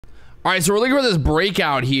All right, so we're looking for this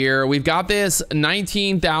breakout here. We've got this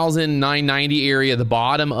 19,990 area at the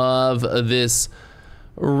bottom of this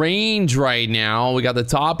range right now. We got the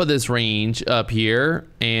top of this range up here,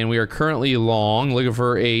 and we are currently long, looking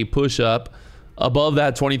for a push up above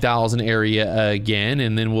that 20,000 area again,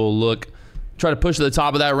 and then we'll try to push to the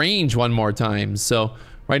top of that range one more time. So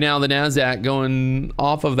right now the Nasdaq going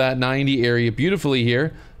off of that 90 area beautifully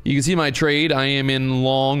here. You can see my trade. I am in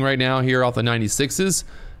long right now here off the 96s.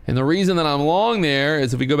 And the reason that I'm long there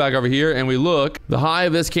is if we go back over here and we look, the high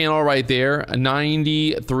of this candle right there,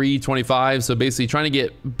 93.25. So basically trying to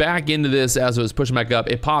get back into this as it was pushing back up.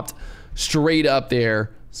 It popped straight up there.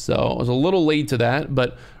 So I was a little late to that.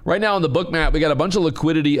 But right now on the Bookmap, we got a bunch of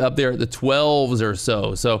liquidity up there at the 12s or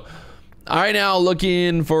so. So right now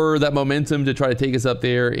looking for that momentum to try to take us up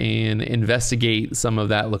there and investigate some of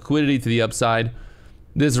that liquidity to the upside.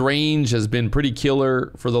 This range has been pretty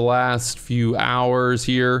killer for the last few hours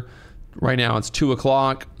here. Right now it's 2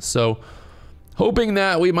 o'clock. So hoping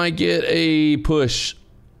that we might get a push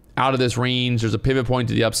out of this range. There's a pivot point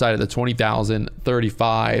to the upside of the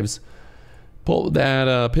 20,035s. Pull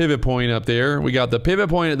that pivot point up there. We got the pivot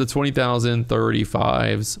point at the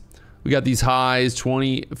 20,035s. We got these highs,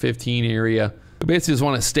 2015 area. We basically just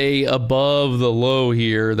want to stay above the low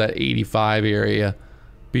here, that 85 area.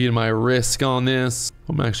 Being my risk on this,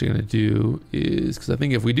 what I'm actually going to do is, because I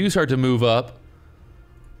think if we do start to move up,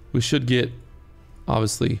 we should get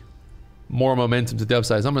obviously more momentum to the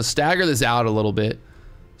upside. So I'm going to stagger this out a little bit,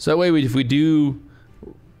 so that way if we do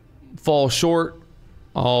fall short,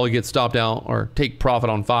 I'll get stopped out or take profit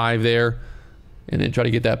on 5 there, and then try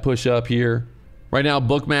to get that push up here. Right now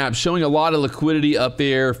Bookmap showing a lot of liquidity up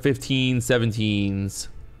there, 15, 17s.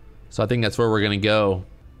 So I think that's where we're going to go.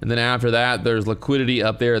 And then after that, there's liquidity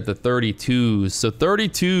up there at the 32s. So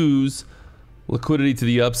 32s, liquidity to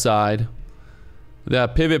the upside.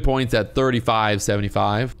 That pivot point's at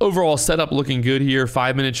 35.75. Overall setup looking good here.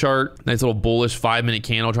 5-minute chart. Nice little bullish 5-minute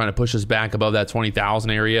candle trying to push us back above that 20,000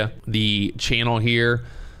 area. The channel here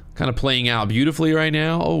kind of playing out beautifully right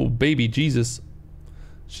now. Oh, baby Jesus.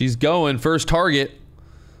 She's going. First target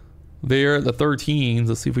there at the 13s.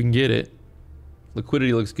 Let's see if we can get it.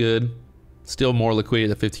 Liquidity looks good. Still more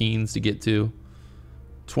liquidity at the 15s to get to.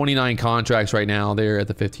 29 contracts right now there at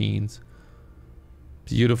the 15s.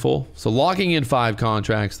 Beautiful. So locking in 5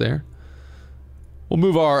 contracts there. We'll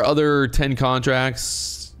move our other 10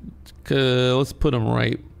 contracts. Let's put them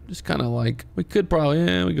right. Just kind of like, we could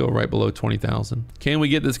probably, we go right below 20,000. Can we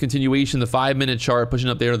get this continuation? The 5-minute chart pushing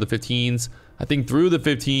up there to the 15s. I think through the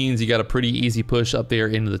 15s, you got a pretty easy push up there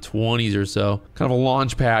into the 20s or so. Kind of a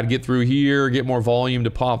launch pad. Get through here, get more volume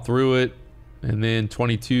to pop through it. And then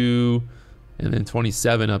 22 and then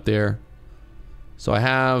 27 up there. So I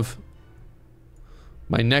have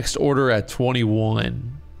my next order at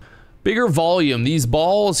 21. Bigger volume. These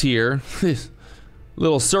balls here,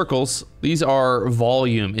 little circles, these are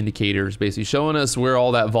volume indicators, basically showing us where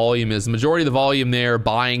all that volume is. The majority of the volume there,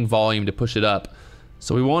 buying volume to push it up.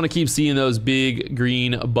 So we want to keep seeing those big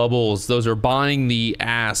green bubbles. Those are buying the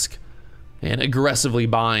ask and aggressively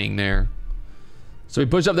buying there. So we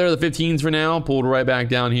pushed up there to the 15s for now, pulled right back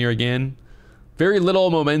down here again. Very little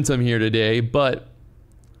momentum here today, but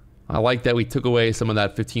I like that we took away some of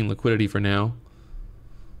that 15 liquidity for now.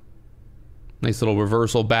 Nice little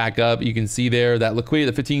reversal back up. You can see there that liquidity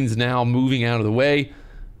of the 15s now moving out of the way.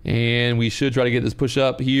 And we should try to get this push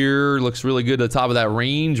up here. Looks really good at the top of that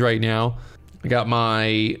range right now. I got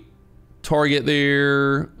my target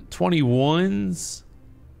there, 21s.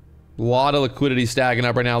 A lot of liquidity stacking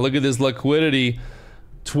up right now. Look at this liquidity.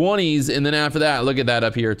 20s, and then after that, look at that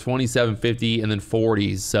up here, 27.50 and then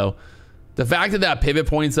 40s. So the fact that that pivot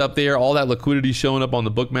point's up there, all that liquidity showing up on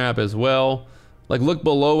the Bookmap as well. Like, look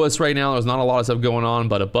below us right now, there's not a lot of stuff going on,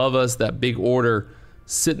 but above us, that big order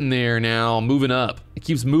sitting there now, moving up. It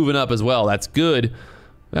keeps moving up as well. That's good.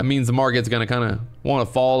 That means the market's gonna kind of want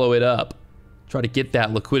to follow it up. Try to get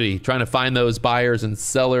that liquidity, trying to find those buyers and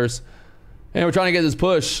sellers. And we're trying to get this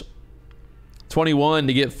push 21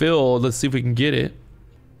 to get filled. Let's see if we can get it.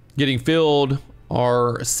 Getting filled,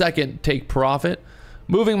 our second take profit.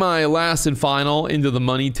 Moving my last and final into the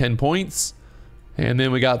money, 10 points. And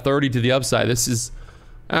then we got 30 to the upside. This is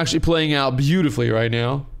actually playing out beautifully right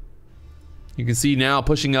now. You can see now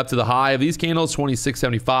pushing up to the high of these candles,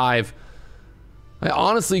 26.75. I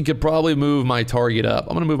honestly could probably move my target up.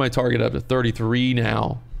 I'm going to move my target up to 33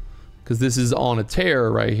 now, because this is on a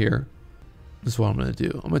tear right here. This is what I'm going to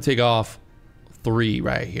do. I'm going to take off 3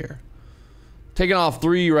 right here. Taking off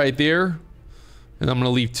 3 right there. And I'm going to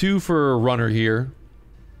leave 2 for a runner here.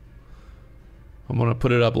 I'm going to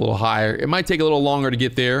put it up a little higher. It might take a little longer to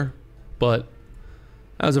get there, but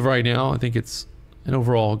as of right now, I think it's an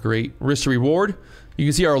overall great risk to reward. You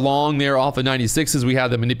can see our long there off of 96s. We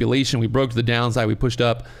had the manipulation. We broke to the downside. We pushed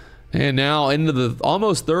up. And now into the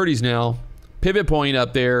almost 30s now. Pivot point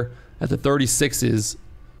up there at the 36s.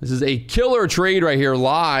 This is a killer trade right here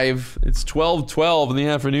live. It's 12:12 in the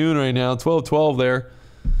afternoon right now. 12:12 there.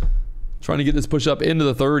 Trying to get this push up into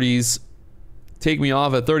the 30s. Take me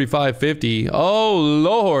off at 35.50. Oh,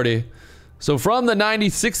 lordy. So from the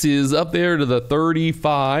 96s up there to the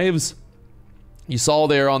 35s. You saw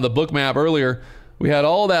there on the Bookmap earlier, we had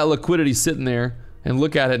all that liquidity sitting there. And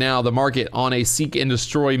look at it now, the market on a seek and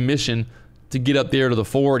destroy mission to get up there to the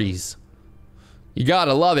 40s. You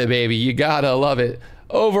gotta love it, baby. You gotta love it.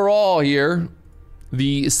 Overall here,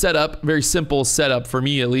 the setup, very simple setup for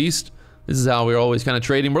me at least. This is how we're always kind of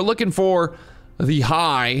trading. We're looking for the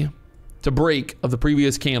high to break of the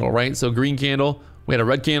previous candle, right? So green candle, we had a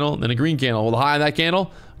red candle, then a green candle. Well, the high of that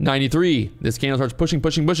candle, 93. This candle starts pushing,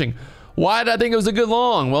 pushing, pushing. Why did I think it was a good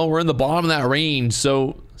long? Well, we're in the bottom of that range.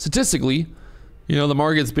 So statistically, you know, the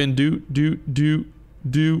market's been do.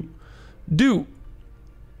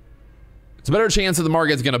 It's a better chance that the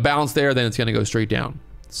market's going to bounce there than it's going to go straight down.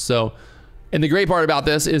 So, and the great part about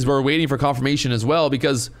this is we're waiting for confirmation as well,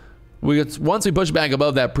 because once we push back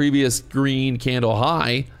above that previous green candle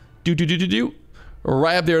high,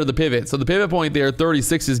 right up there to the pivot. So the pivot point there,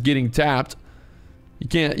 36, is getting tapped. You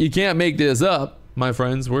can't make this up, my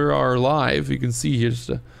friends. We are live. You can see here, just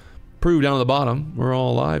to prove down at the bottom, we're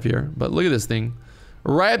all live here. But look at this thing.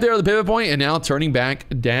 Right up there at the pivot point, and now turning back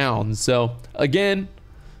down. So again,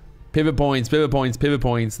 pivot points, pivot points, pivot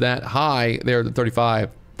points. That high there at the 35,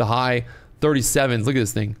 the high 37s. Look at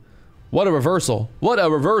this thing. What a reversal. What a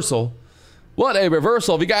reversal. What a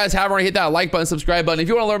reversal. If you guys haven't already, hit that like button, subscribe button. If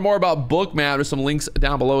you want to learn more about Bookmap, there's some links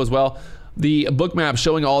down below as well. The Bookmap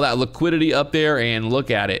showing all that liquidity up there, and look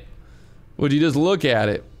at it. Would you just look at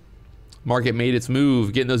it? Market made its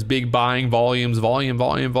move, getting those big buying volumes,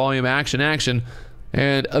 volume, action.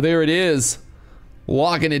 And there it is,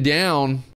 locking it down.